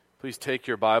Please take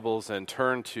your Bibles and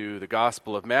turn to the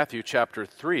Gospel of Matthew, chapter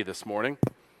 3 this morning.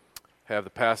 Have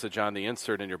the passage on the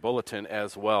insert in your bulletin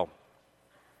as well.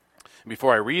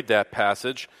 Before I read that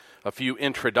passage, a few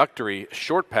introductory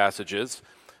short passages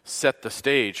set the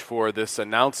stage for this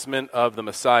announcement of the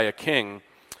Messiah King.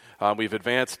 We've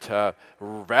advanced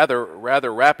rather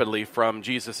rapidly from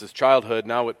Jesus' childhood.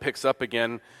 Now it picks up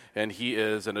again, and he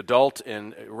is an adult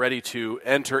and ready to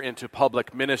enter into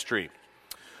public ministry.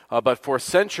 But for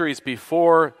centuries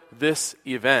before this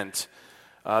event,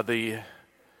 the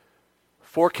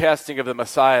forecasting of the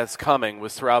Messiah's coming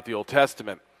was throughout the Old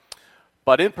Testament.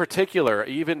 But in particular,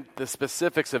 even the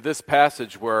specifics of this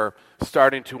passage were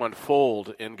starting to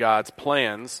unfold in God's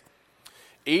plans.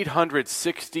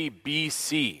 860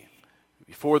 B.C.,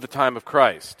 before the time of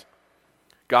Christ,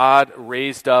 God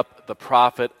raised up the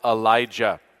prophet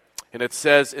Elijah. And it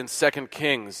says in 2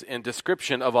 Kings, in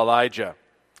description of Elijah,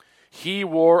 he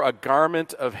wore a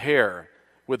garment of hair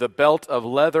with a belt of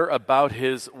leather about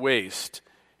his waist.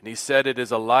 And he said, it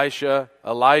is Elijah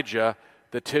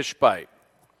the Tishbite.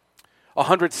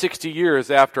 160 years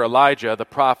after Elijah, the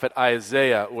prophet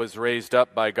Isaiah was raised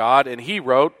up by God, and he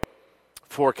wrote,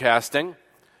 forecasting,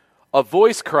 a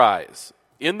voice cries,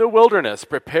 in the wilderness,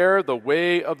 prepare the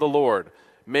way of the Lord.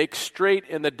 Make straight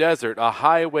in the desert a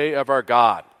highway of our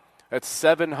God. That's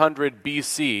 700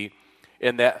 B.C.,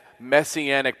 in that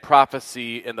messianic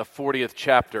prophecy in the 40th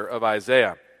chapter of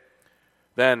Isaiah.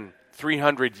 Then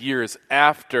 300 years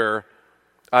after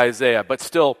Isaiah, but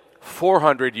still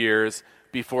 400 years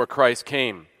before Christ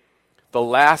came, the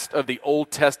last of the Old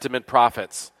Testament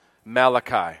prophets,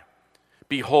 Malachi.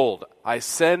 Behold, I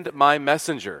send my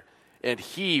messenger, and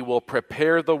he will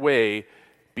prepare the way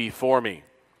before me.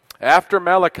 After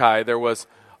Malachi, there was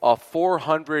a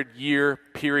 400-year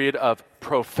period of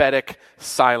prophetic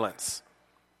silence.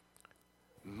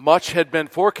 Much had been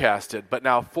forecasted, but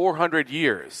now 400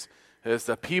 years as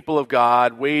the people of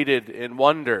God waited and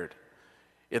wondered.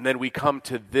 And then we come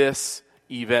to this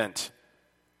event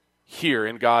here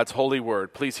in God's holy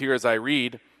word. Please hear as I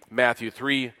read Matthew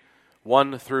 3,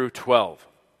 1 through 12.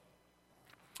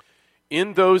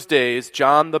 In those days,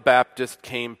 John the Baptist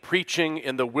came preaching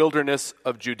in the wilderness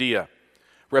of Judea.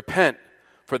 Repent,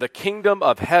 for the kingdom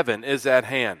of heaven is at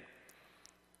hand.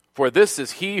 For this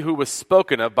is he who was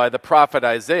spoken of by the prophet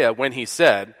Isaiah when he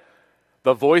said,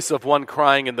 the voice of one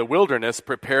crying in the wilderness,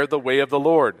 prepare the way of the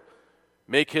Lord,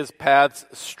 make his paths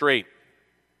straight.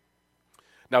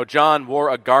 Now John wore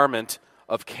a garment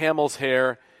of camel's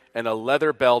hair and a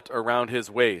leather belt around his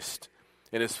waist,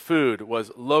 and his food was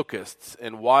locusts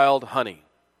and wild honey.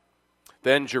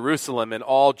 Then Jerusalem and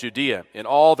all Judea and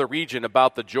all the region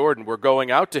about the Jordan were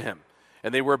going out to him,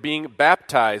 and they were being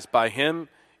baptized by him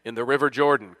in the river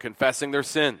Jordan, confessing their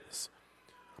sins.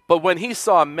 But when he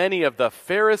saw many of the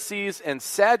Pharisees and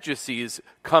Sadducees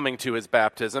coming to his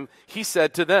baptism, he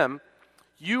said to them,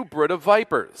 you brood of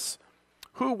vipers,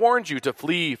 who warned you to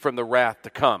flee from the wrath to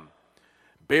come?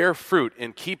 Bear fruit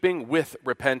in keeping with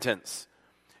repentance.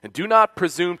 And do not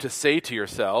presume to say to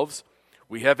yourselves,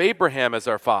 we have Abraham as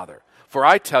our father. For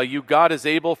I tell you, God is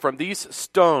able from these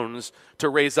stones to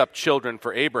raise up children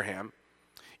for Abraham.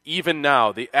 Even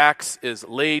now the axe is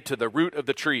laid to the root of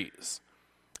the trees.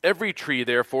 Every tree,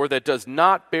 therefore, that does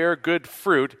not bear good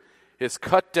fruit is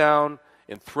cut down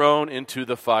and thrown into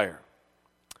the fire.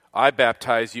 I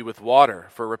baptize you with water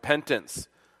for repentance.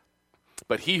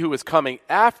 But he who is coming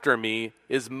after me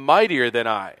is mightier than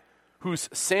I, whose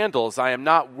sandals I am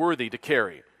not worthy to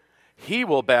carry. He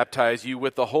will baptize you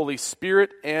with the Holy Spirit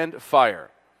and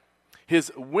fire.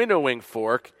 His winnowing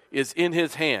fork is in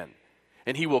his hand,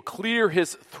 and he will clear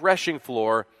his threshing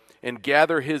floor and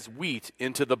gather his wheat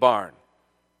into the barn.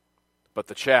 But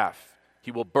the chaff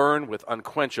he will burn with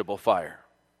unquenchable fire.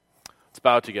 Let's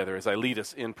bow together as I lead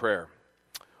us in prayer.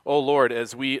 O Lord,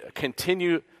 as we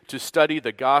continue to study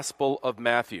the Gospel of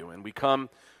Matthew, and we come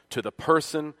to the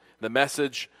person, the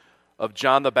message of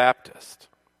John the Baptist,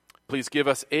 please give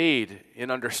us aid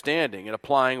in understanding and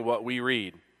applying what we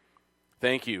read.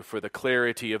 Thank you for the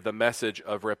clarity of the message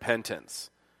of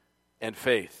repentance and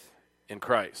faith in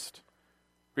Christ.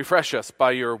 Refresh us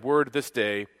by your word this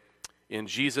day. In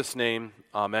Jesus' name,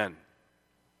 amen.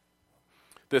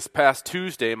 This past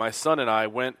Tuesday, my son and I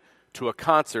went to a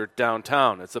concert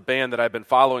downtown. It's a band that I've been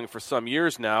following for some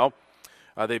years now.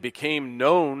 They became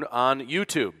known on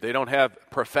YouTube. They don't have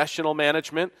professional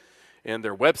management, and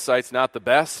their website's not the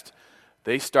best.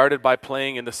 They started by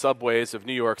playing in the subways of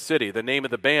New York City. The name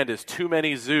of the band is Too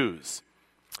Many Zoos.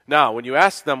 Now, when you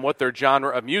ask them what their genre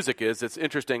of music is, it's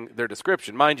interesting, their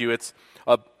description. Mind you, it's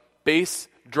a bass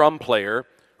drum player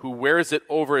who wears it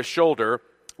over his shoulder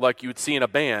like you'd see in a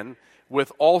band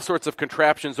with all sorts of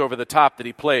contraptions over the top that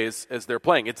he plays as they're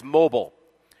playing. It's mobile.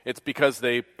 It's because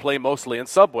they play mostly in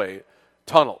subway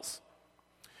tunnels.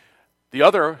 The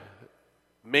other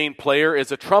main player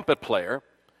is a trumpet player,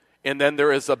 and then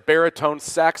there is a baritone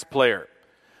sax player.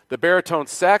 The baritone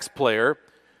sax player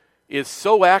is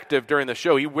so active during the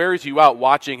show, he wears you out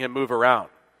watching him move around.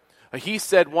 He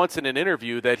said once in an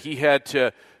interview that he had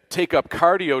to take up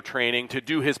cardio training to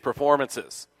do his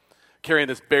performances, carrying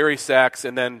this bari sax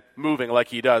and then moving like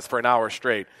he does for an hour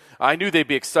straight. I knew they'd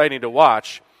be exciting to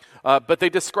watch, but they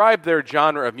described their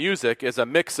genre of music as a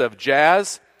mix of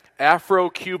jazz,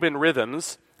 Afro-Cuban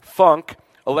rhythms, funk,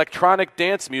 electronic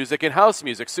dance music, and house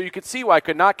music. So you could see why I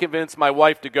could not convince my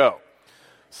wife to go.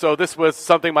 So this was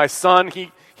something my son,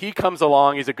 he comes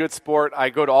along. He's a good sport. I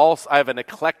have an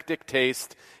eclectic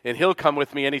taste, and he'll come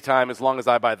with me anytime as long as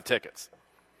I buy the tickets.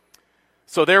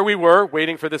 So there we were,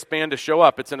 waiting for this band to show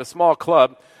up. It's in a small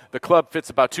club. The club fits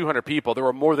about 200 people. There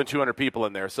were more than 200 people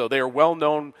in there, so they are well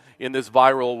known in this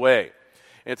viral way.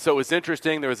 And so it was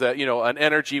interesting. There was an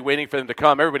energy waiting for them to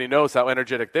come. Everybody knows how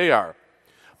energetic they are.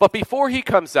 But before he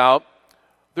comes out,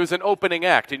 there's an opening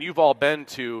act, and you've all been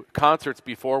to concerts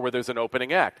before where there's an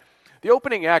opening act. The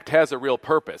opening act has a real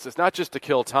purpose. It's not just to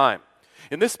kill time.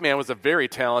 And this man was a very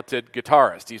talented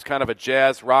guitarist. He's kind of a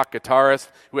jazz rock guitarist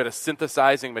who had a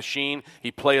synthesizing machine.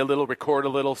 He'd play a little, record a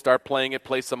little, start playing it,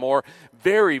 play some more.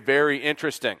 Very, very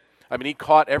interesting. I mean, he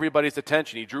caught everybody's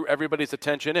attention. He drew everybody's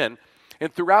attention in.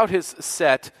 And throughout his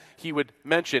set, he would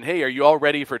mention, hey, are you all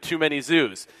ready for Too Many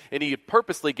Zoos? And he'd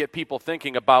purposely get people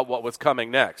thinking about what was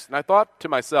coming next. And I thought to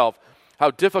myself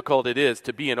how difficult it is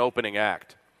to be an opening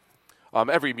act.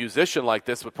 Every musician like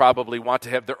this would probably want to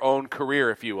have their own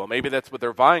career, if you will. Maybe that's what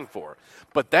they're vying for.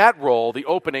 But that role, the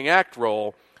opening act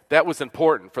role, that was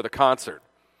important for the concert.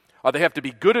 They have to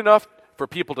be good enough for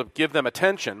people to give them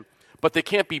attention, but they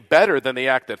can't be better than the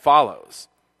act that follows.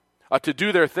 To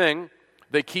do their thing,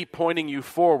 they keep pointing you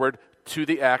forward to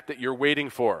the act that you're waiting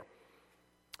for.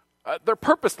 They're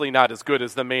purposely not as good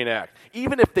as the main act.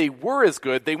 Even if they were as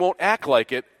good, they won't act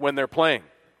like it when they're playing.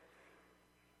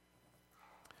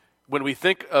 When we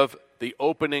think of the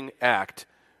opening act,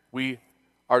 we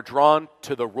are drawn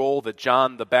to the role that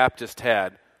John the Baptist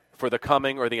had for the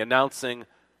coming or the announcing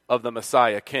of the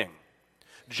Messiah King.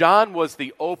 John was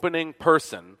the opening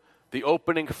person, the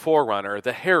opening forerunner,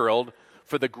 the herald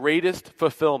for the greatest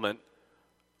fulfillment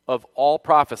of all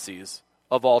prophecies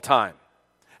of all time.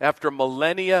 After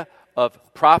millennia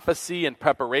of prophecy and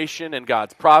preparation and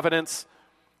God's providence,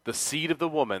 the seed of the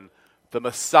woman, the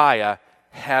Messiah,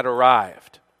 had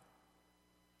arrived.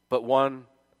 But one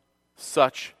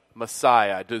such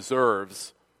Messiah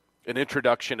deserves an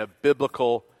introduction of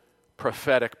biblical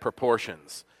prophetic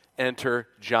proportions. Enter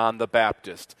John the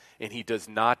Baptist, and he does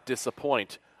not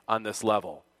disappoint on this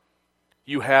level.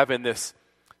 You have in this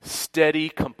steady,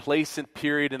 complacent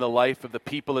period in the life of the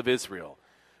people of Israel,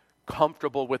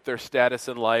 comfortable with their status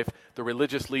in life. The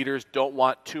religious leaders don't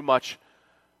want too much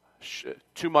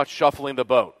shuffling the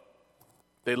boat.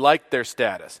 They liked their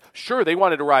status. Sure, they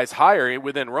wanted to rise higher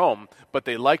within Rome, but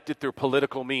they liked it through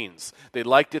political means. They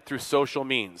liked it through social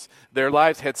means. Their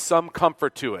lives had some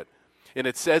comfort to it. And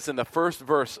it says in the first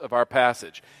verse of our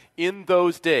passage, in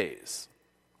those days,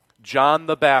 John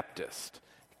the Baptist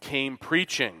came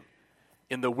preaching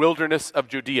in the wilderness of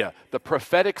Judea. The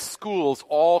prophetic schools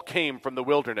all came from the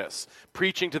wilderness,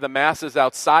 preaching to the masses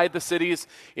outside the cities,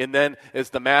 and then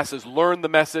as the masses learned the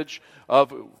message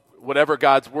of whatever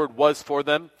God's word was for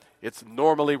them, it's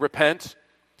normally repent,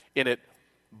 and it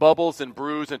bubbles and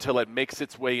brews until it makes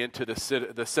its way into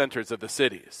the centers of the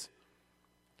cities.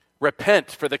 Repent,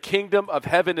 for the kingdom of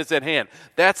heaven is at hand.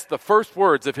 That's the first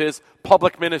words of his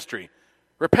public ministry.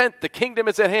 Repent, the kingdom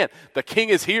is at hand. The king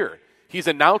is here. He's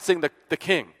announcing the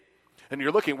king. And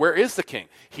you're looking, where is the king?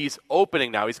 He's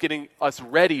opening now. He's getting us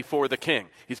ready for the king.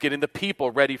 He's getting the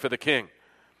people ready for the king.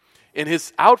 In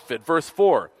his outfit, verse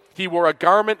 4, he wore a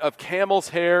garment of camel's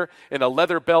hair and a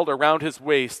leather belt around his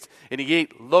waist, and he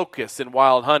ate locusts and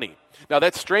wild honey. Now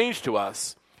that's strange to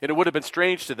us, and it would have been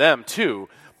strange to them too,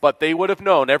 but they would have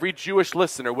known, every Jewish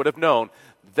listener would have known,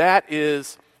 that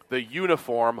is the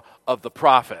uniform of the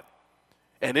prophet,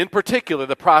 and in particular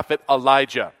the prophet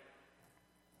Elijah.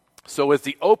 So as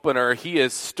the opener, he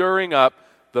is stirring up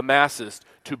the masses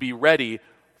to be ready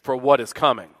for what is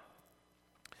coming.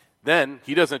 Then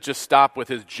he doesn't just stop with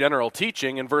his general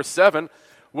teaching. In verse 7,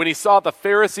 when he saw the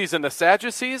Pharisees and the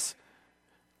Sadducees,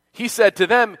 he said to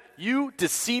them, you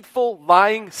deceitful,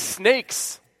 lying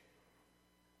snakes.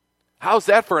 How's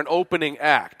that for an opening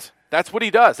act? That's what he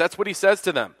does. That's what he says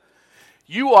to them.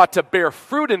 You ought to bear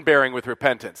fruit in bearing with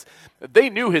repentance. They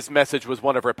knew his message was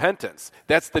one of repentance.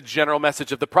 That's the general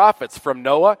message of the prophets, from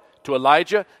Noah to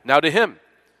Elijah, now to him.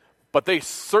 But they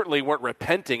certainly weren't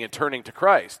repenting and turning to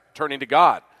Christ, turning to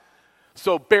God.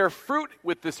 So bear fruit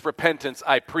with this repentance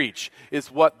I preach,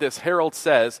 is what this herald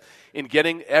says in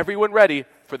getting everyone ready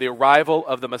for the arrival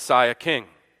of the Messiah King.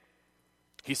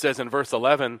 He says in verse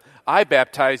 11, I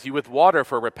baptize you with water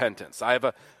for repentance. I have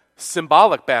a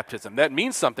symbolic baptism. That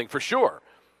means something for sure.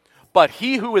 But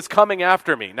he who is coming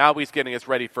after me, now he's getting us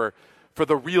ready for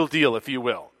the real deal, if you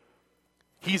will.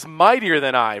 He's mightier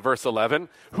than I, verse 11,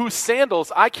 whose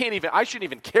sandals I shouldn't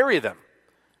even carry them.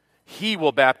 He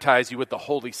will baptize you with the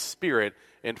Holy Spirit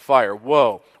and fire.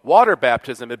 Whoa. Water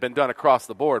baptism had been done across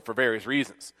the board for various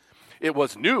reasons. It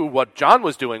was new what John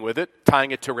was doing with it,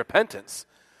 tying it to repentance.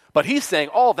 But he's saying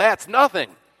all that's nothing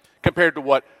compared to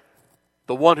what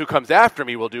the one who comes after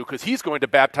me will do, because he's going to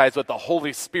baptize with the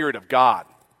Holy Spirit of God.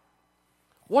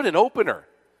 What an opener.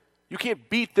 You can't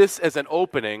beat this as an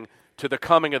opening to the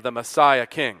coming of the Messiah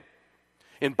King.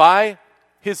 And by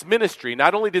his ministry,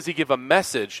 not only does he give a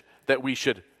message that we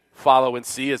should follow and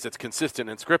see as it's consistent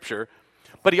in Scripture,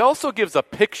 but he also gives a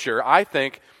picture, I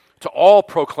think, to all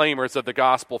proclaimers of the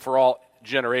gospel for all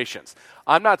generations.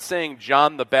 I'm not saying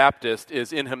John the Baptist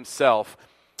is in himself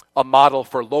a model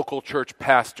for local church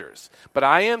pastors, but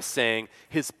I am saying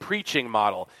his preaching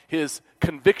model, his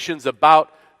convictions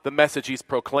about the message he's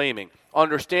proclaiming,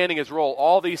 understanding his role,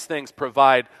 all these things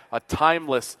provide a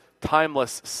timeless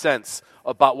sense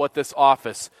about what this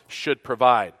office should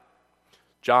provide.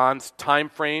 John's time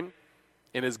frame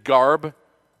and his garb,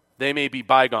 they may be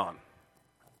bygone,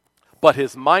 but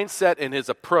his mindset and his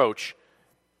approach,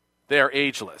 they are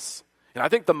ageless. And I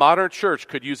think the modern church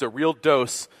could use a real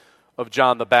dose of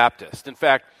John the Baptist. In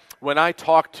fact, when I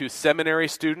talk to seminary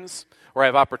students or I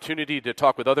have opportunity to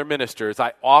talk with other ministers,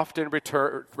 I often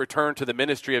return to the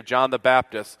ministry of John the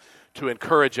Baptist to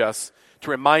encourage us,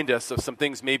 to remind us of some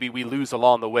things maybe we lose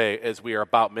along the way as we are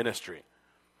about ministry.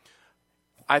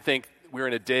 I think we're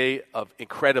in a day of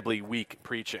incredibly weak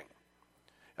preaching,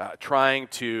 trying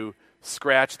to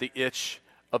scratch the itch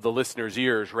of the listener's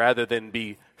ears rather than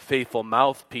be faithful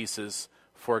mouthpieces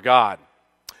for God.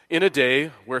 In a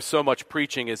day where so much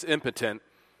preaching is impotent,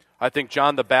 I think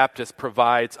John the Baptist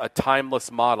provides a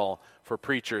timeless model for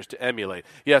preachers to emulate.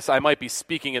 Yes, I might be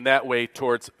speaking in that way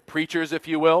towards preachers, if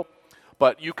you will,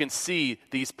 but you can see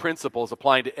these principles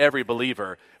applying to every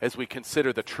believer as we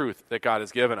consider the truth that God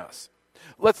has given us.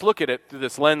 Let's look at it through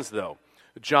this lens, though.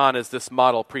 John is this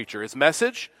model preacher. His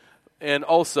message and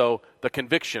also the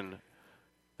conviction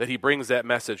that he brings that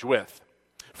message with.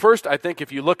 First, I think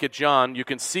if you look at John, you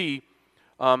can see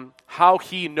how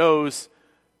he knows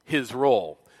his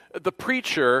role. The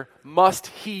preacher must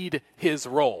heed his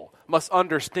role, must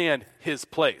understand his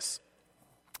place.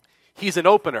 He's an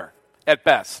opener at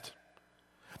best.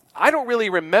 I don't really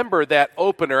remember that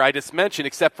opener I just mentioned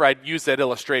except for I'd use that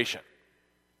illustration.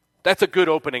 That's a good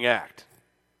opening act.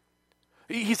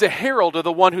 He's a herald of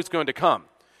the one who's going to come.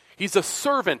 He's a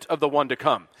servant of the one to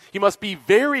come. He must be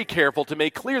very careful to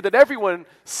make clear that everyone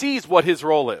sees what his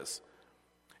role is.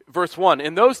 Verse 1,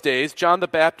 in those days, John the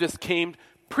Baptist came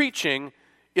preaching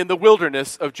in the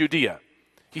wilderness of Judea.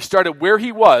 He started where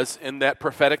he was in that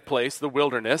prophetic place, the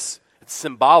wilderness. It's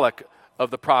symbolic of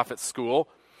the prophet's school.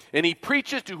 And he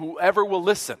preaches to whoever will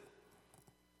listen.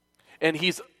 And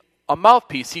he's a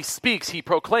mouthpiece. He speaks, he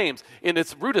proclaims. In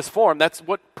its rudest form, that's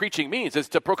what preaching means, is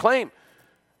to proclaim,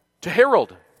 to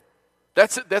herald.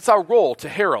 That's our role, to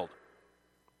herald.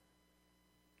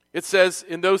 It says,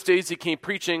 in those days he came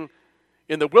preaching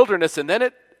in the wilderness, and then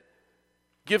it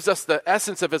gives us the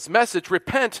essence of his message: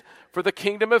 repent, for the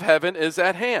kingdom of heaven is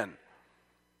at hand.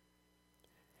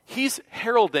 He's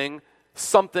heralding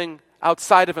something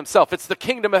outside of himself. It's the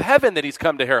kingdom of heaven that he's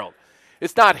come to herald.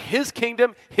 It's not his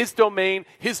kingdom, his domain,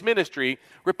 his ministry.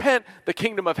 Repent, the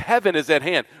kingdom of heaven is at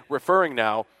hand, referring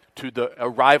now to the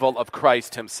arrival of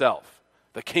Christ himself.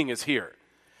 The king is here.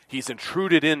 He's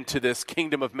intruded into this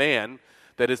kingdom of man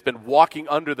that has been walking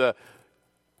under the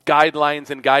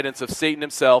guidelines and guidance of Satan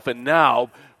himself, and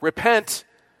now repent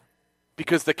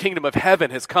because the kingdom of heaven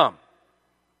has come.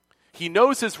 He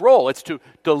knows his role. It's to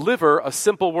deliver a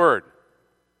simple word.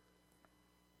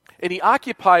 And he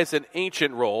occupies an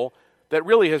ancient role that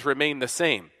really has remained the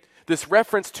same. This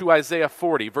reference to Isaiah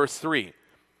 40, verse 3.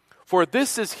 For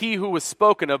this is he who was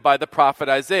spoken of by the prophet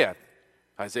Isaiah.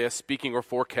 Isaiah speaking or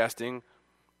forecasting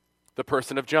the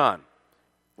person of John.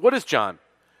 What is John?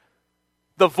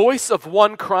 The voice of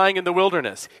one crying in the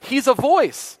wilderness. He's a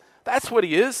voice. That's what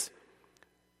he is.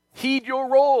 Heed your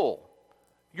role.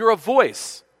 You're a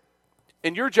voice.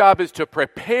 And your job is to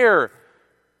prepare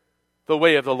the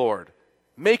way of the Lord,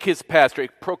 make his path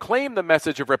straight, proclaim the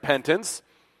message of repentance,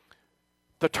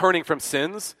 the turning from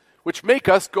sins, which make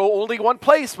us go only one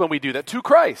place when we do that, to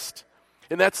Christ.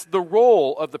 And that's the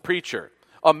role of the preacher,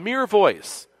 a mere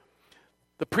voice.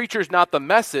 The preacher is not the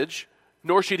message,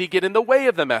 nor should he get in the way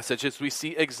of the message, as we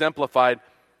see exemplified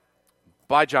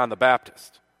by John the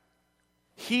Baptist.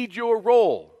 Heed your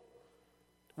role.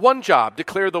 One job,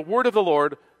 declare the word of the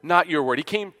Lord, not your word. He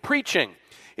came preaching.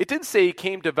 It didn't say he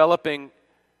came developing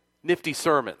nifty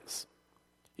sermons.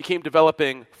 He came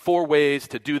developing 4 ways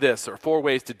to do this or 4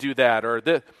 ways to do that or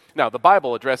this. Now, the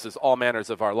Bible addresses all manners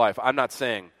of our life. I'm not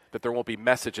saying that there won't be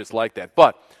messages like that.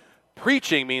 But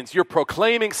preaching means you're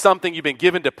proclaiming something you've been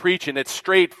given to preach, and it's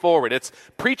straightforward. It's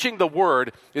preaching the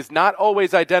word is not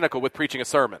always identical with preaching a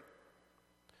sermon.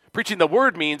 Preaching the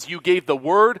word means you gave the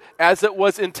word as it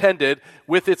was intended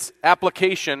with its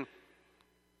application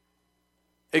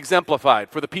exemplified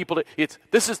for the people.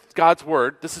 This is God's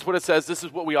word. This is what it says. This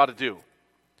is what we ought to do.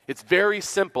 It's very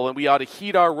simple, and we ought to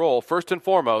heed our role, first and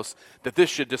foremost, that this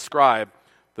should describe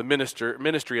the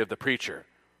ministry of the preacher.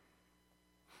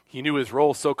 He knew his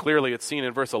role so clearly, it's seen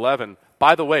in verse 11.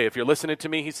 By the way, if you're listening to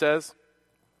me, he says,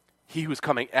 he who's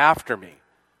coming after me,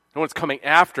 no one's coming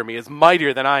after me, is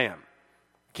mightier than I am.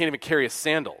 Can't even carry his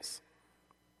sandals.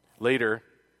 Later,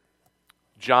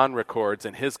 John records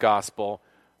in his gospel,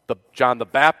 John the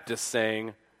Baptist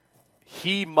saying,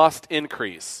 he must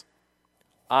increase,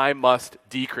 I must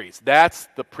decrease. That's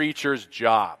the preacher's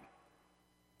job.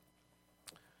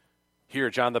 Here,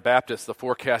 John the Baptist, the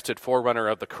forecasted forerunner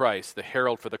of the Christ, the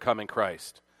herald for the coming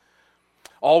Christ.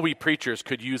 All we preachers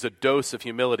could use a dose of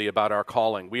humility about our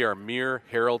calling. We are mere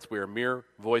heralds. We are mere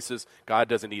voices. God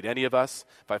doesn't need any of us.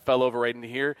 If I fell over right in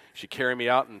here, he should carry me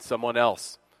out, and someone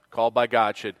else, called by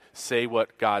God, should say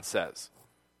what God says.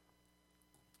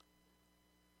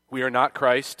 We are not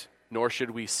Christ, nor should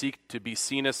we seek to be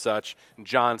seen as such. And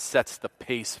John sets the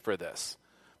pace for this.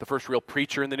 The first real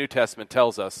preacher in the New Testament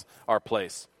tells us our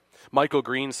place. Michael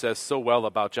Green says so well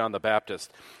about John the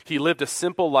Baptist. He lived a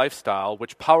simple lifestyle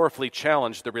which powerfully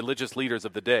challenged the religious leaders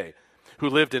of the day, who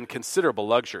lived in considerable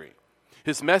luxury.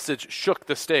 His message shook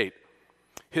the state.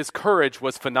 His courage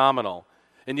was phenomenal,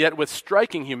 and yet with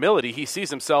striking humility, he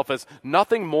sees himself as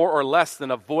nothing more or less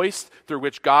than a voice through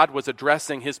which God was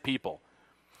addressing his people.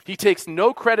 He takes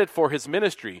no credit for his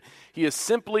ministry. He is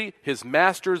simply his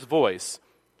master's voice.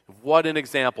 What an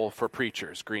example for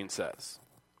preachers, Green says.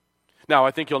 Now,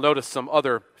 I think you'll notice some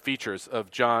other features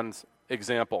of John's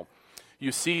example.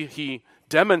 You see, he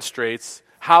demonstrates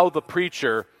how the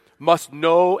preacher must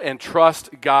know and trust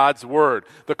God's word.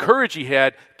 The courage he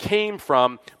had came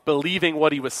from believing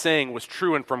what he was saying was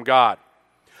true and from God.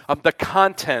 The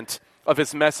content of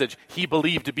his message he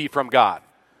believed to be from God.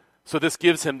 So this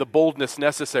gives him the boldness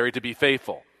necessary to be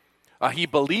faithful. He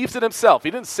believes it himself.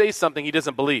 He didn't say something he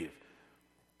doesn't believe.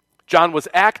 John was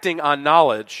acting on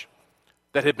knowledge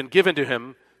that had been given to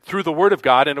him through the Word of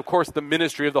God and, of course, the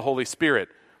ministry of the Holy Spirit.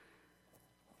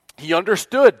 He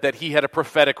understood that he had a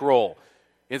prophetic role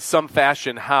in some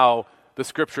fashion, how the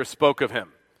Scripture spoke of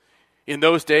him. In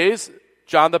those days,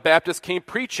 John the Baptist came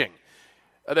preaching.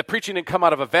 That preaching didn't come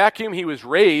out of a vacuum. He was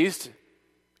raised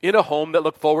in a home that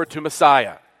looked forward to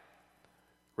Messiah.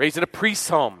 Raised in a priest's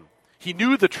home. He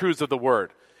knew the truths of the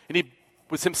Word, and he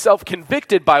was himself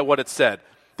convicted by what it said,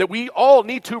 that we all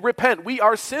need to repent. We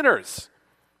are sinners.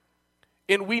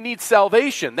 And we need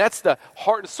salvation. That's the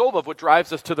heart and soul of what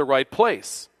drives us to the right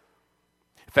place.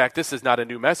 In fact, this is not a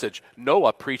new message.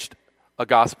 Noah preached a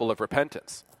gospel of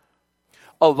repentance.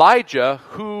 Elijah,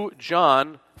 who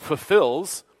John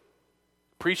fulfills,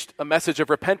 preached a message of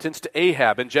repentance to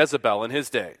Ahab and Jezebel in his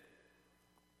day.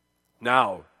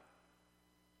 Now,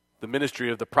 the ministry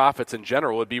of the prophets in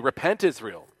general would be repent,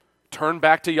 Israel. Turn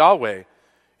back to Yahweh.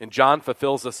 And John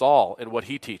fulfills us all in what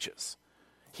he teaches.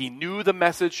 He knew the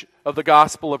message of the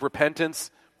gospel of repentance,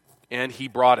 and he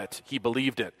brought it. He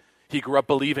believed it. He grew up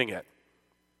believing it.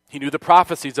 He knew the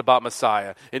prophecies about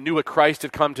Messiah and knew what Christ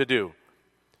had come to do.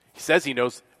 He says he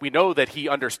knows. We know that he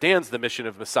understands the mission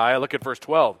of Messiah. Look at verse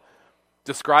 12,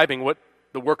 describing what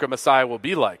the work of Messiah will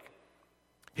be like.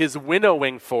 His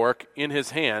winnowing fork in his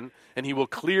hand, and he will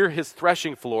clear his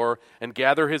threshing floor and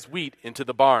gather his wheat into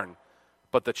the barn.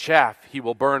 But the chaff he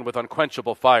will burn with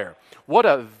unquenchable fire. What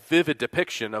a vivid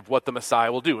depiction of what the Messiah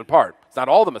will do, in part. It's not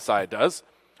all the Messiah does,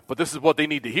 but this is what they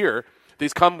need to hear.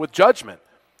 These come with judgment.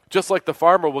 Just like the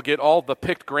farmer will get all the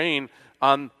picked grain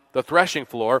on the threshing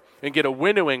floor and get a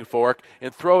winnowing fork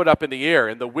and throw it up in the air,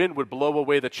 and the wind would blow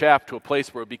away the chaff to a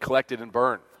place where it would be collected and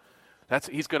burned.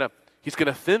 He's going to He's going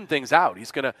to thin things out.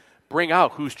 He's going to bring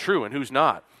out who's true and who's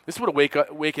not. This would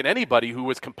awaken anybody who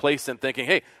was complacent thinking,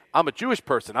 hey, I'm a Jewish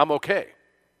person, I'm okay.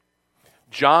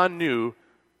 John knew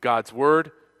God's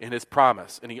word and his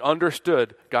promise, and he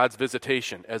understood God's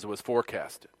visitation as it was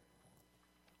forecasted.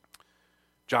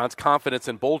 John's confidence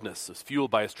and boldness is fueled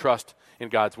by his trust in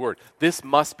God's word. This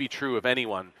must be true of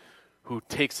anyone who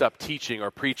takes up teaching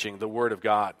or preaching the word of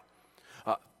God.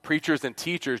 Preachers and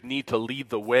teachers need to lead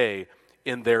the way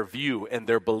in their view and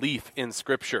their belief in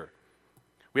Scripture.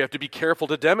 We have to be careful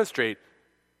to demonstrate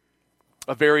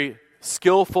a very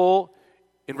skillful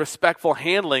and respectful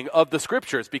handling of the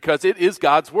Scriptures because it is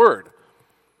God's word.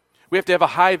 We have to have a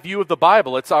high view of the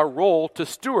Bible. It's our role to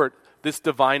steward this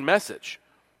divine message.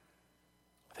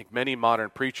 I think many modern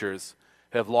preachers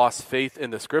have lost faith in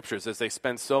the Scriptures as they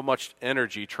spend so much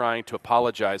energy trying to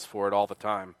apologize for it all the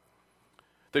time.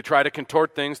 They try to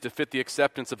contort things to fit the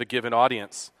acceptance of a given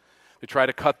audience. They try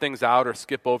to cut things out or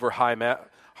skip over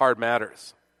hard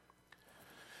matters.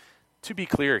 To be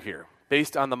clear here,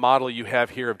 based on the model you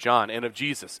have here of John and of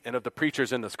Jesus and of the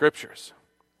preachers in the Scriptures,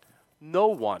 no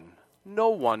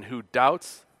one who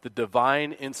doubts the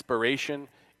divine inspiration,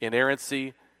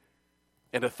 inerrancy,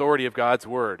 and authority of God's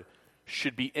word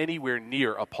should be anywhere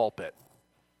near a pulpit.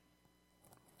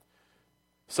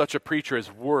 Such a preacher is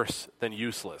worse than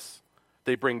useless.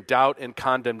 They bring doubt and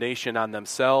condemnation on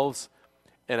themselves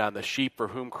and on the sheep for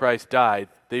whom Christ died.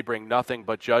 They bring nothing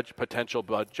but potential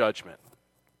judgment.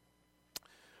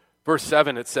 Verse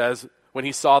 7, it says, when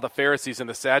he saw the Pharisees and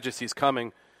the Sadducees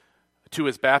coming to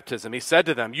his baptism, he said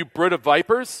to them, "You brood of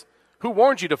vipers, who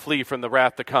warned you to flee from the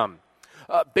wrath to come?"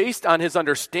 Based on his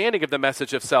understanding of the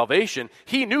message of salvation,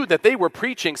 he knew that they were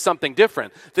preaching something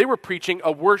different. They were preaching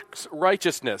a works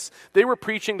righteousness. They were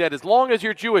preaching that as long as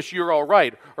you're Jewish, you're all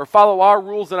right, or follow our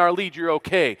rules and our lead, you're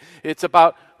okay. It's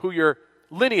about who your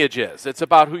lineage is. It's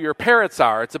about who your parents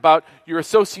are. It's about your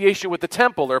association with the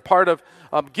temple or part of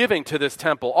giving to this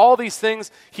temple. All these things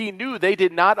he knew they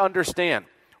did not understand,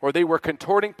 or they were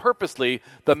contorting purposely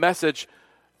the message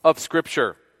of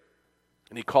Scripture.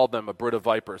 And he called them a brood of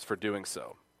vipers for doing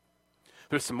so.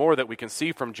 There's some more that we can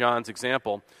see from John's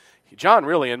example. John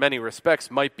really, in many respects,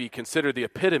 might be considered the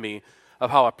epitome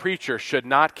of how a preacher should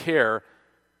not care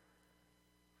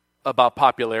about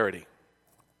popularity.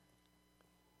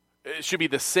 It should be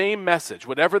the same message.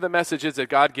 Whatever the message is that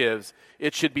God gives,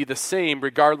 it should be the same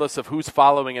regardless of who's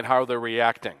following and how they're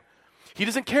reacting. He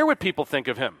doesn't care what people think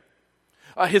of him.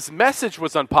 His message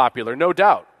was unpopular, no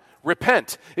doubt.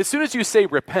 Repent. As soon as you say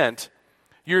repent,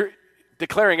 you're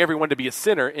declaring everyone to be a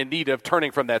sinner in need of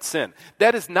turning from that sin.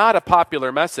 That is not a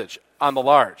popular message on the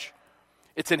large.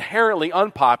 It's inherently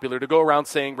unpopular to go around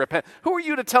saying repent. Who are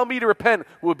you to tell me to repent?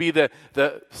 Would be the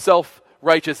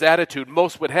self-righteous attitude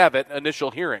most would have at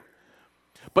initial hearing.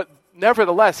 But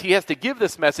nevertheless, he has to give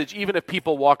this message even if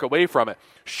people walk away from it.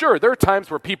 Sure, there are times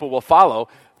where people will follow.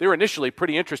 They were initially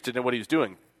pretty interested in what he was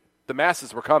doing. The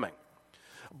masses were coming.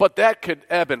 But that could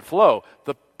ebb and flow.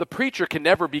 The preacher can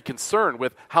never be concerned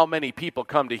with how many people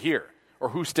come to hear or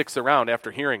who sticks around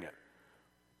after hearing it.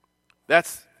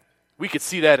 We could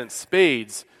see that in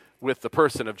spades with the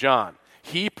person of John.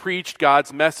 He preached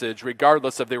God's message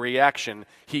regardless of the reaction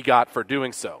he got for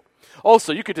doing so.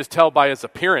 Also, you could just tell by his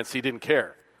appearance he didn't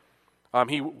care.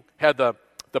 He had the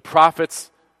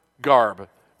prophet's garb,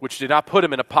 which did not put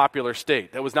him in a popular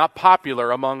state. That was not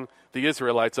popular among the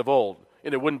Israelites of old,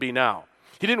 and it wouldn't be now.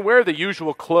 He didn't wear the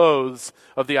usual clothes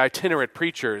of the itinerant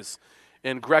preachers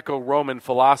and Greco-Roman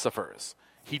philosophers.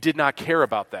 He did not care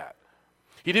about that.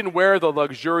 He didn't wear the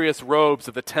luxurious robes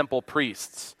of the temple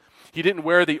priests. He didn't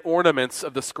wear the ornaments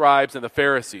of the scribes and the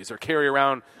Pharisees or carry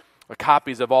around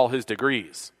copies of all his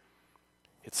degrees.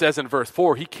 It says in verse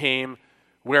 4, he came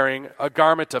wearing a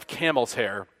garment of camel's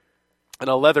hair and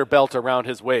a leather belt around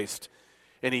his waist,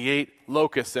 and he ate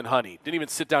locusts and honey. Didn't even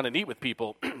sit down and eat with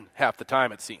people half the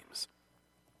time, it seems.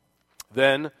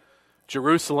 Then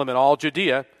Jerusalem and all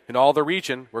Judea and all the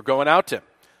region were going out to him.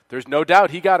 There's no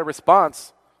doubt he got a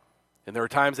response, and there were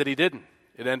times that he didn't.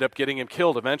 It ended up getting him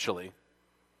killed eventually.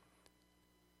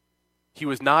 He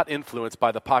was not influenced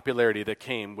by the popularity that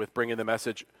came with bringing the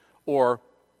message or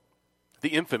the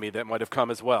infamy that might have come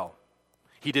as well.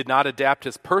 He did not adapt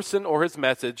his person or his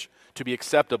message to be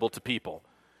acceptable to people.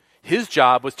 His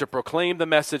job was to proclaim the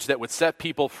message that would set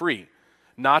people free,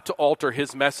 not to alter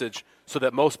his message so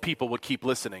that most people would keep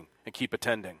listening and keep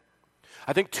attending.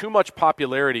 I think too much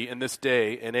popularity in this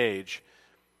day and age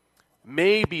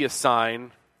may be a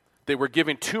sign that we're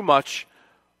giving too much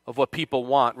of what people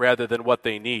want rather than what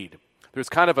they need. There's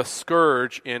kind of a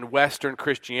scourge in Western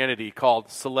Christianity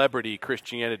called celebrity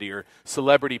Christianity, or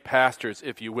celebrity pastors,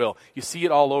 if you will. You see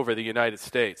it all over the United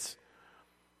States.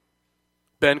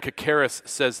 Ben Kakaris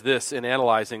says this in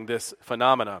analyzing this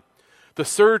phenomena. The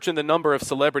surge in the number of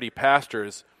celebrity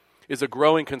pastors is a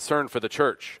growing concern for the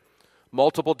church.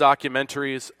 Multiple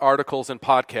documentaries, articles, and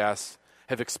podcasts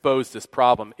have exposed this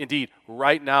problem. Indeed,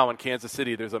 right now in Kansas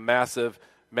City, there's a massive,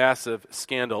 massive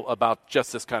scandal about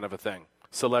just this kind of a thing,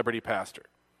 celebrity pastor.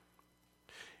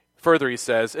 Further, he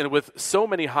says, and with so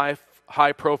many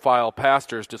high-profile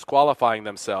pastors disqualifying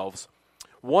themselves,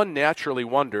 one naturally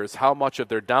wonders how much of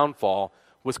their downfall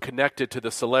was connected to the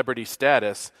celebrity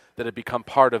status that had become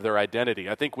part of their identity.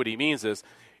 I think what he means is,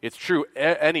 it's true,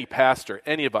 any pastor,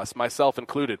 any of us, myself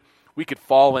included, we could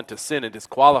fall into sin and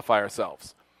disqualify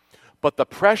ourselves. But the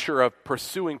pressure of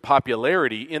pursuing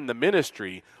popularity in the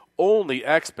ministry only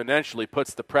exponentially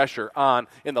puts the pressure on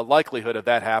in the likelihood of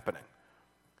that happening.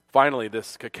 Finally,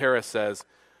 this Kakaris says,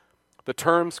 the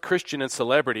terms Christian and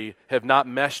celebrity have not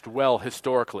meshed well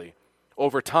historically.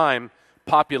 Over time,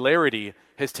 popularity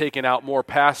has taken out more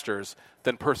pastors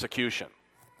than persecution.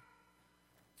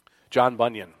 John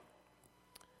Bunyan.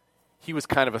 He was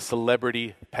kind of a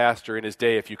celebrity pastor in his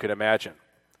day, if you could imagine.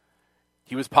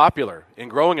 He was popular and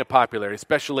growing in popularity,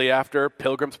 especially after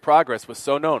Pilgrim's Progress was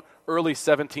so known. Early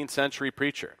 17th century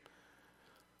preacher.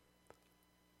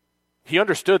 He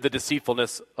understood the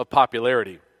deceitfulness of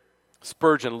popularity.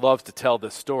 Spurgeon loves to tell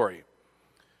this story.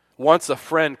 Once a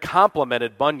friend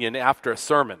complimented Bunyan after a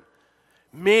sermon.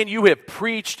 Man, you have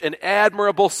preached an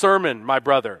admirable sermon, my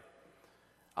brother.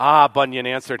 Ah, Bunyan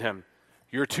answered him,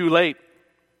 you're too late.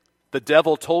 The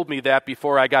devil told me that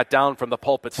before I got down from the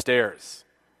pulpit stairs.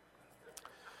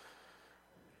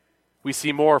 We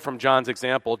see more from John's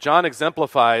example. John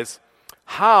exemplifies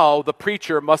how the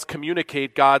preacher must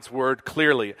communicate God's word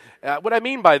clearly. What I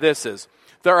mean by this is,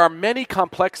 there are many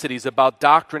complexities about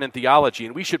doctrine and theology,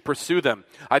 and we should pursue them.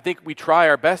 I think we try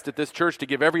our best at this church to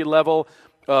give every level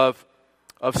of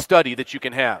study that you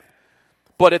can have.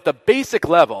 But at the basic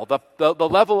level, the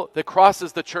level that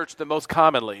crosses the church the most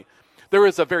commonly, there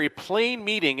is a very plain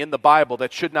meaning in the Bible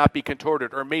that should not be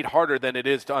contorted or made harder than it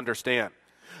is to understand.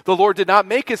 The Lord did not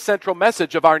make his central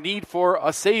message of our need for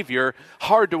a Savior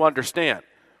hard to understand.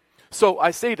 So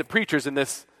I say to preachers in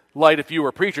this light, if you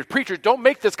were preachers, don't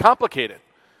make this complicated.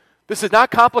 This is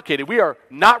not complicated. We are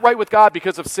not right with God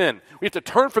because of sin. We have to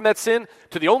turn from that sin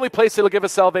to the only place that will give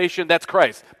us salvation, that's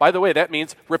Christ. By the way, that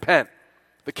means repent.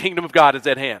 The kingdom of God is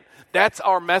at hand. That's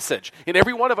our message. And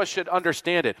every one of us should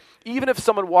understand it. Even if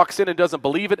someone walks in and doesn't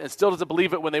believe it and still doesn't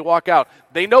believe it when they walk out,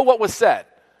 they know what was said.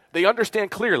 They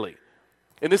understand clearly.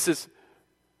 And this is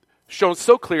shown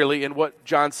so clearly in what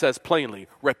John says plainly.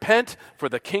 Repent, for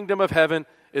the kingdom of heaven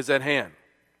is at hand.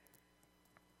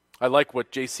 I like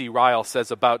what J.C. Ryle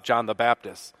says about John the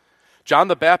Baptist. John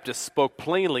the Baptist spoke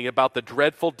plainly about the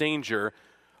dreadful danger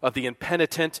of the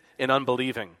impenitent and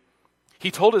unbelieving.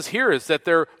 He told his hearers that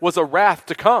there was a wrath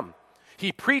to come.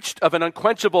 He preached of an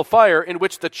unquenchable fire in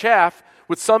which the chaff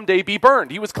would someday be burned.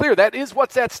 He was clear that is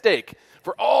what's at stake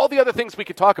for all the other things we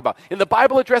could talk about. And the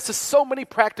Bible addresses so many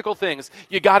practical things.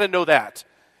 You got to know that.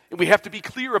 And we have to be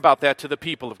clear about that to the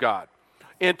people of God.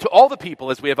 And to all the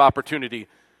people as we have opportunity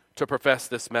to profess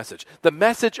this message. The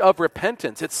message of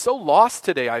repentance. It's so lost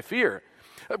today, I fear.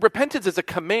 Repentance is a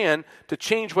command to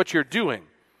change what you're doing.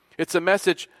 It's a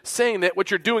message saying that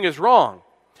what you're doing is wrong.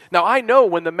 Now, I know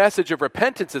when the message of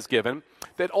repentance is given,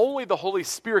 that only the Holy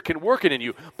Spirit can work it in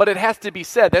you, but it has to be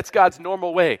said. That's God's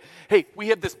normal way. Hey, we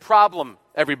have this problem,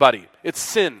 everybody. It's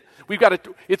sin.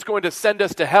 It's going to send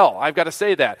us to hell. I've got to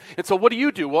say that. And so what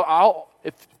do? Well,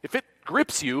 if it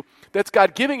grips you, that's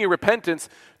God giving you repentance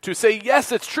to say,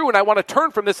 yes, it's true, and I want to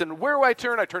turn from this. And where do I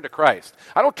turn? I turn to Christ.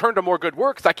 I don't turn to more good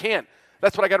works. I can't.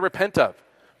 That's what I got to repent of.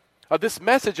 This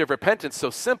message of repentance is so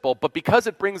simple, but because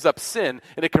it brings up sin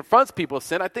and it confronts people with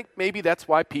sin, I think maybe that's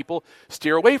why people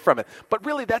steer away from it. But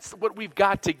really, that's what we've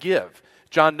got to give.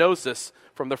 John knows this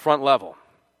from the front level.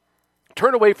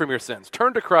 Turn away from your sins.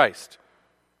 Turn to Christ.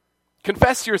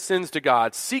 Confess your sins to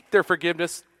God. Seek their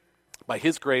forgiveness by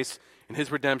his grace and his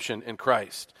redemption in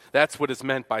Christ. That's what is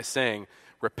meant by saying,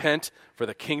 repent, for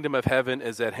the kingdom of heaven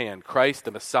is at hand. Christ,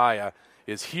 the Messiah,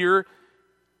 is here,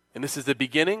 and this is the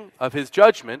beginning of his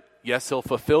judgment. Yes, he'll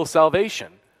fulfill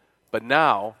salvation, but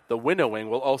now the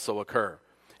winnowing will also occur.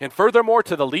 And furthermore,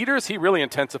 to the leaders, he really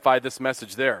intensified this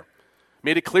message there.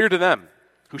 Made it clear to them,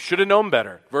 who should have known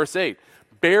better. Verse 8,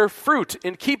 bear fruit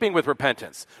in keeping with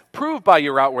repentance. Prove by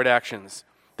your outward actions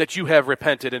that you have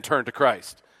repented and turned to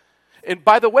Christ. And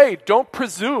by the way, don't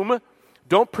presume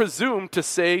to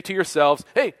say to yourselves,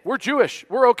 hey, we're Jewish,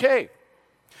 we're okay.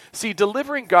 See,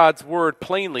 delivering God's word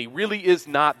plainly really is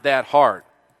not that hard.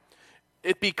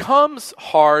 It becomes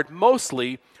hard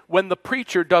mostly when the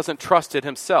preacher doesn't trust it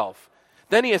himself.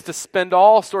 then he has to spend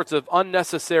all sorts of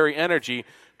unnecessary energy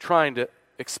trying to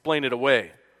explain it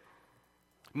away.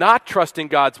 Not trusting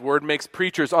God's word makes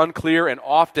preachers unclear and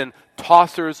often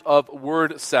tossers of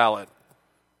word salad.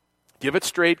 Give it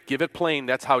straight, give it plain.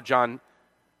 That's how John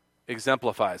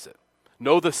exemplifies it.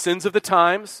 Know the sins of the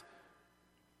times,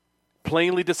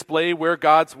 plainly display where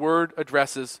God's word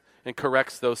addresses and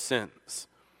corrects those sins.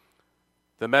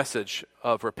 The message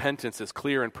of repentance is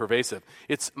clear and pervasive.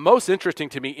 It's most interesting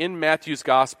to me in Matthew's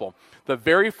gospel. The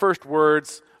very first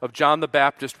words of John the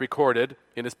Baptist recorded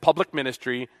in his public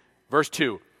ministry, verse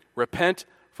 2, repent,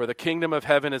 for the kingdom of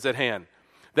heaven is at hand.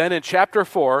 Then in chapter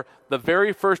 4, the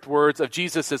very first words of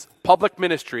Jesus' public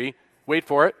ministry, wait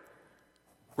for it,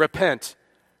 repent,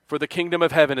 for the kingdom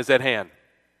of heaven is at hand.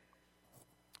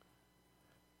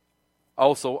 I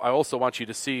also want you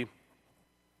to see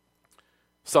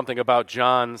something about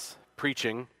John's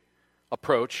preaching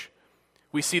approach.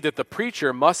 We see that the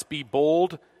preacher must be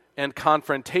bold and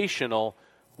confrontational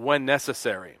when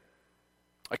necessary.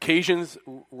 Occasions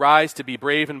rise to be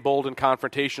brave and bold and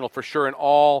confrontational for sure in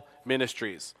all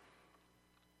ministries.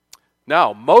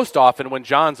 Now, most often when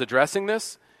John's addressing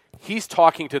this, he's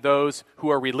talking to those who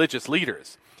are religious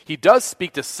leaders. He does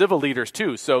speak to civil leaders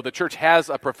too, so the church has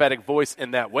a prophetic voice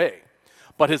in that way.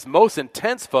 But his most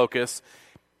intense focus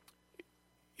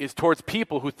is towards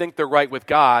people who think they're right with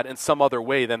God in some other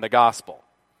way than the gospel.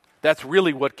 That's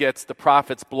really what gets the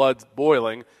prophet's blood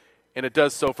boiling, and it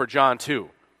does so for John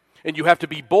too. And you have to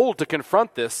be bold to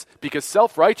confront this because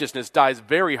self-righteousness dies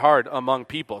very hard among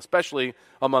people, especially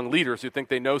among leaders who think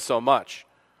they know so much.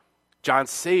 John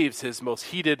saves his most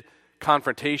heated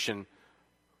confrontation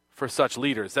for such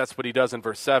leaders. That's what he does in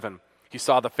verse 7. He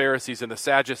saw the Pharisees and the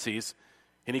Sadducees,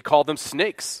 and he called them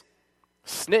snakes.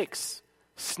 Snakes.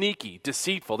 Sneaky,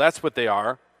 deceitful. That's what they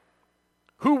are.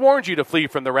 Who warned you to flee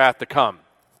from the wrath to come?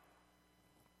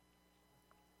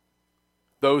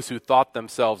 Those who thought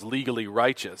themselves legally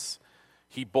righteous.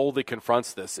 He boldly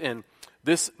confronts this. And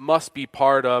this must be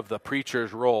part of the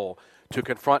preacher's role, to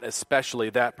confront especially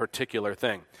that particular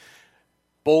thing.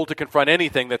 Bold to confront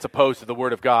anything that's opposed to the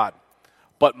Word of God.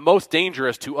 But most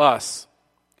dangerous to us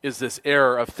is this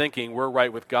error of thinking we're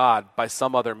right with God by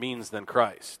some other means than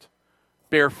Christ.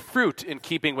 Bear fruit in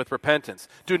keeping with repentance.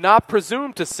 Do not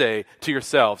presume to say to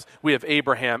yourselves, we have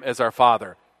Abraham as our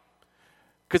father.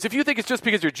 Because if you think it's just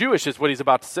because you're Jewish is what he's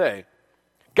about to say,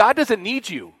 God doesn't need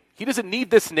you. He doesn't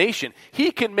need this nation.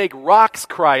 He can make rocks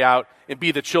cry out and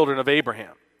be the children of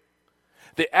Abraham.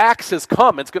 The axe has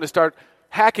come. It's going to start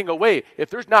hacking away. If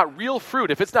there's not real fruit,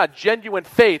 if it's not genuine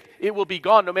faith, it will be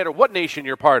gone no matter what nation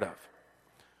you're part of.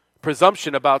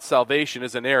 Presumption about salvation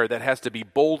is an error that has to be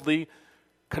boldly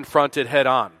confronted head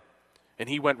on. And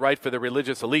he went right for the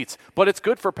religious elites. But it's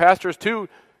good for pastors too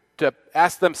to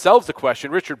ask themselves the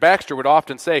question. Richard Baxter would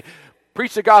often say,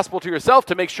 preach the gospel to yourself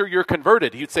to make sure you're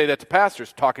converted. He'd say that to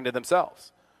pastors talking to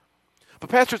themselves. But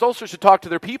pastors also should talk to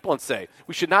their people and say,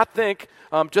 we should not think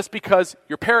just because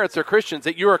your parents are Christians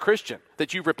that you're a Christian,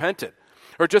 that you've repented.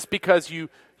 Or just because you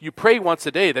pray once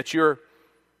a day that you're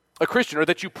a Christian, or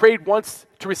that you prayed once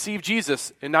to receive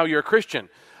Jesus and now you're a Christian.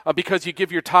 Because you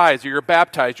give your tithes or you're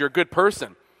baptized, you're a good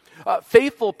person.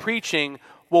 Faithful preaching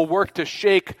will work to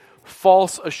shake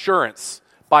false assurance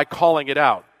by calling it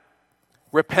out.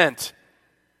 Repent.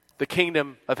 The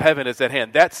kingdom of heaven is at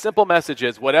hand. That simple message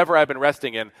is, whatever I've been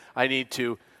resting in, I need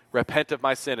to repent of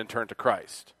my sin and turn to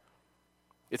Christ.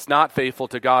 It's not faithful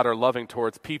to God or loving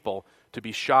towards people to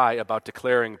be shy about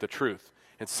declaring the truth.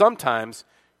 And sometimes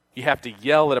you have to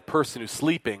yell at a person who's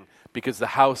sleeping because the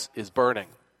house is burning.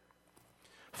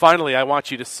 Finally, I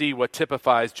want you to see what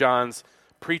typifies John's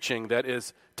preaching that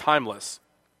is timeless.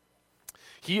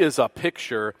 He is a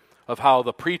picture of how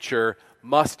the preacher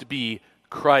must be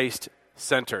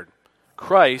Christ-centered.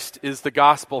 Christ is the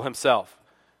gospel himself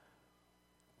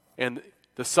and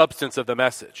the substance of the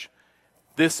message.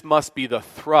 This must be the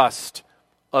thrust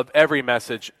of every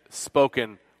message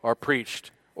spoken or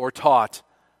preached or taught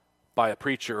by a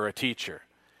preacher or a teacher.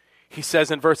 He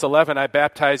says in verse 11, I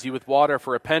baptize you with water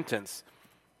for repentance,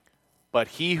 but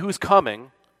he who's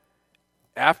coming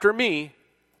after me,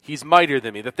 he's mightier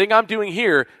than me. The thing I'm doing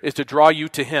here is to draw you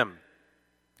to him.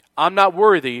 I'm not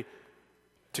worthy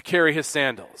to carry his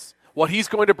sandals. What he's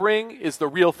going to bring is the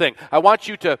real thing. I want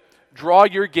you to draw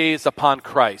your gaze upon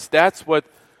Christ. That's what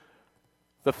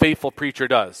the faithful preacher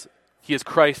does. He is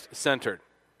Christ-centered.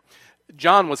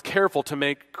 John was careful to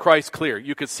make Christ clear.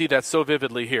 You could see that so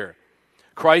vividly here.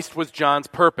 Christ was John's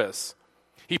purpose.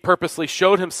 He purposely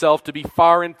showed himself to be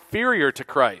far inferior to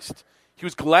Christ. He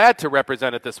was glad to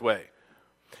represent it this way.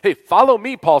 Hey, follow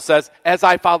me, Paul says, as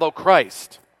I follow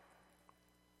Christ.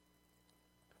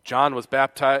 John was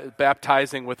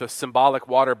baptizing with a symbolic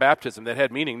water baptism that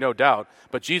had meaning, no doubt,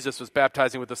 but Jesus was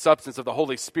baptizing with the substance of the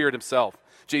Holy Spirit himself.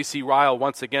 J.C. Ryle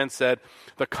once again said,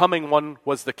 "The coming one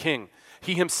was the king.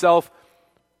 He himself,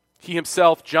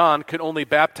 John, could only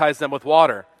baptize them with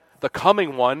water. The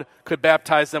coming one could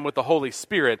baptize them with the Holy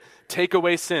Spirit, take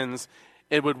away sins,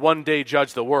 and would one day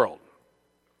judge the world."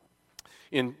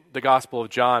 In the Gospel of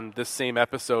John, this same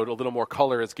episode, a little more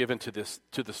color is given to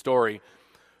the story.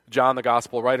 John, the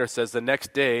Gospel writer, says, "The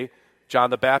next day, John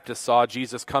the Baptist saw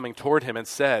Jesus coming toward him and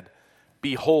said,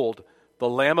 'Behold, the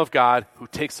Lamb of God who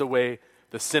takes away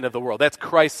the sin of the world.'" That's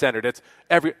Christ-centered. It's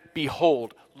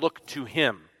behold, look to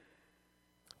him.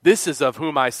 "This is of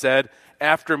whom I said,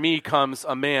 'After me comes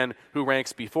a man who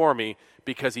ranks before me,'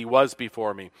 because he was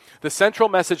before me." The central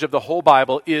message of the whole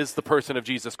Bible is the person of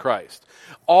Jesus Christ.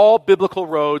 All biblical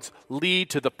roads lead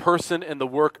to the person and the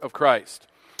work of Christ.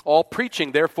 All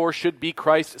preaching, therefore, should be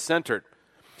Christ-centered.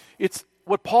 It's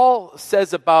what Paul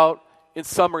says about, in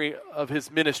summary of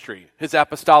his ministry, his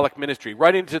apostolic ministry.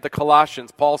 Writing to the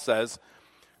Colossians, Paul says,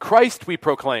 "Christ we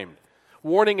proclaimed,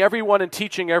 warning everyone and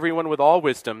teaching everyone with all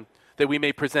wisdom, that we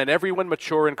may present everyone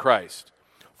mature in Christ.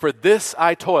 For this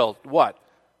I toiled," what?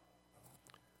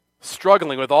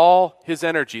 "Struggling with all his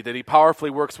energy that he powerfully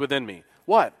works within me."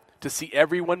 What? "To see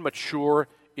everyone mature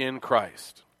in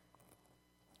Christ."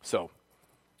 So,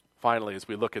 finally, as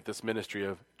we look at this ministry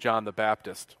of John the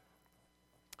Baptist,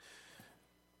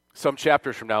 some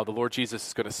chapters from now, the Lord Jesus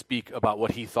is going to speak about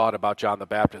what he thought about John the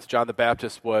Baptist. John the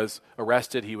Baptist was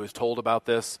arrested. He was told about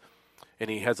this, and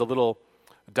he has a little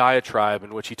diatribe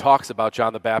in which he talks about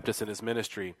John the Baptist and his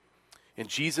ministry. And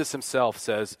Jesus himself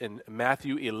says in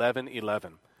Matthew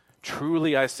 11:11,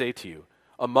 "Truly I say to you,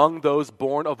 among those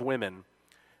born of women,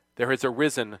 there has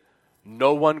arisen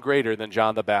no one greater than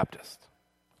John the Baptist."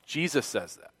 Jesus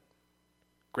says that.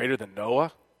 Greater than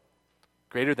Noah?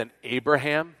 Greater than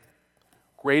Abraham?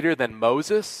 Greater than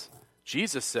Moses?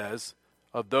 Jesus says,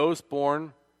 of those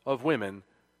born of women,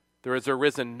 there has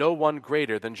arisen no one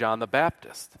greater than John the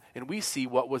Baptist. And we see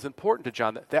what was important to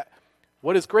John.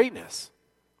 What is greatness?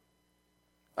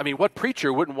 I mean, what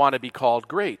preacher wouldn't want to be called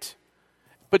great?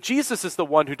 But Jesus is the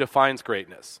one who defines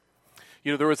greatness.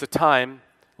 You know, there was a time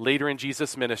later in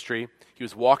Jesus' ministry, he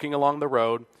was walking along the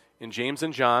road, and James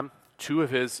and John, two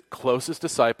of his closest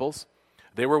disciples,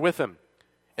 they were with him.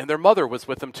 And their mother was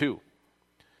with him too.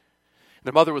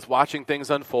 Their mother was watching things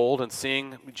unfold and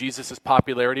seeing Jesus'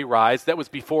 popularity rise. That was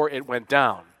before it went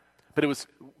down. But it was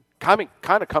coming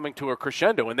to a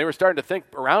crescendo, and they were starting to think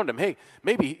around him, hey,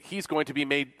 maybe he's going to be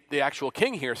made the actual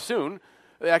king here soon,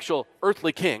 the actual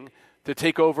earthly king, to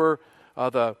take over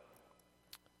the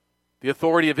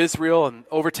authority of Israel and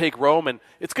overtake Rome, and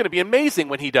it's going to be amazing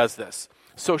when he does this.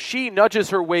 So she nudges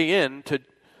her way in to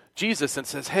Jesus and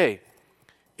says, hey,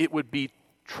 it would be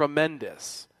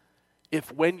tremendous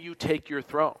if when you take your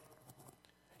throne,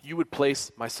 you would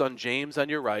place my son James on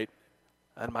your right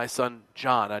and my son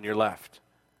John on your left.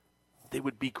 They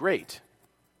would be great.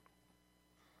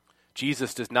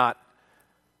 Jesus does not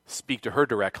speak to her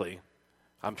directly.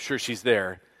 I'm sure she's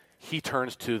there. He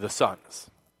turns to the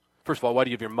sons. First of all, why do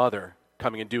you have your mother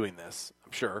coming and doing this?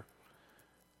 I'm sure.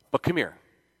 But come here,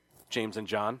 James and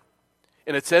John.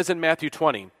 And it says in Matthew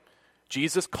 20,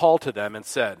 Jesus called to them and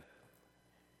said,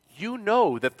 you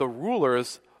know that the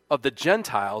rulers of the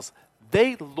Gentiles,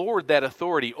 they lord that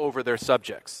authority over their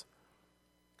subjects.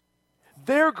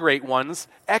 Their great ones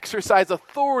exercise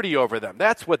authority over them.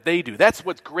 That's what they do. That's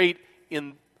what's great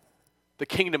in the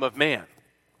kingdom of man.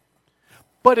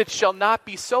 But it shall not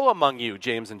be so among you,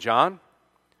 James and John.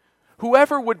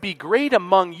 Whoever would be great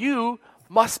among you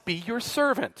must be your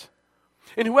servant.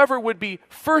 And whoever would be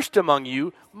first among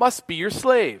you must be your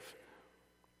slave.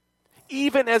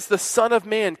 Even as the Son of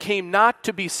Man came not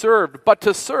to be served, but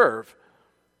to serve,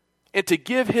 and to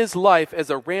give his life as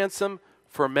a ransom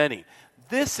for many.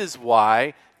 This is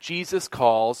why Jesus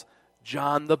calls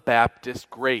John the Baptist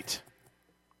great.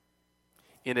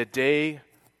 In a day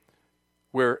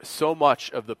where so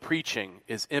much of the preaching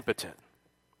is impotent,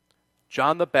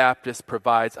 John the Baptist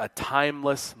provides a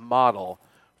timeless model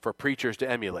for preachers to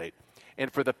emulate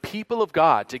and for the people of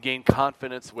God to gain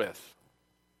confidence with.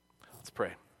 Let's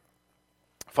pray.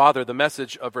 Father, the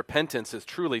message of repentance is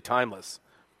truly timeless.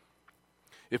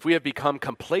 If we have become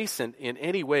complacent in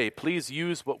any way, please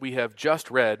use what we have just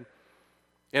read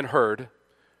and heard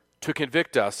to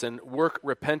convict us and work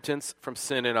repentance from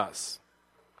sin in us.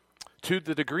 To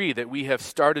the degree that we have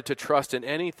started to trust in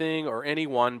anything or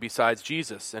anyone besides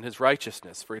Jesus and his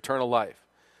righteousness for eternal life,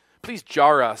 please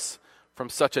jar us from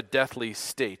such a deathly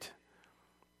state.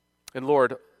 And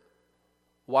Lord,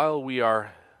 while we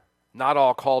are not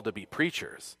all called to be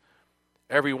preachers,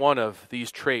 Every one of these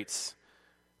traits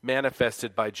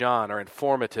manifested by John are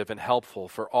informative and helpful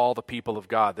for all the people of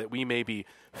God, that we may be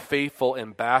faithful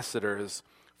ambassadors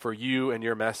for you and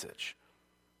your message.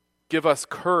 Give us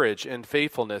courage and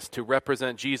faithfulness to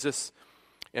represent Jesus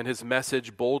and his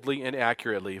message boldly and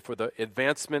accurately for the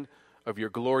advancement of your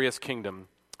glorious kingdom.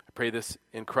 I pray this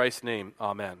in Christ's name.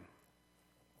 Amen.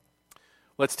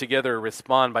 Let's together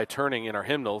respond by turning in our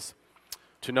hymnals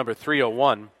to number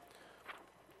 301.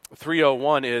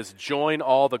 301 is Join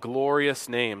All the Glorious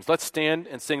Names. Let's stand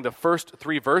and sing the first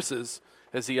three verses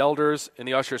as the elders and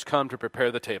the ushers come to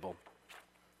prepare the table.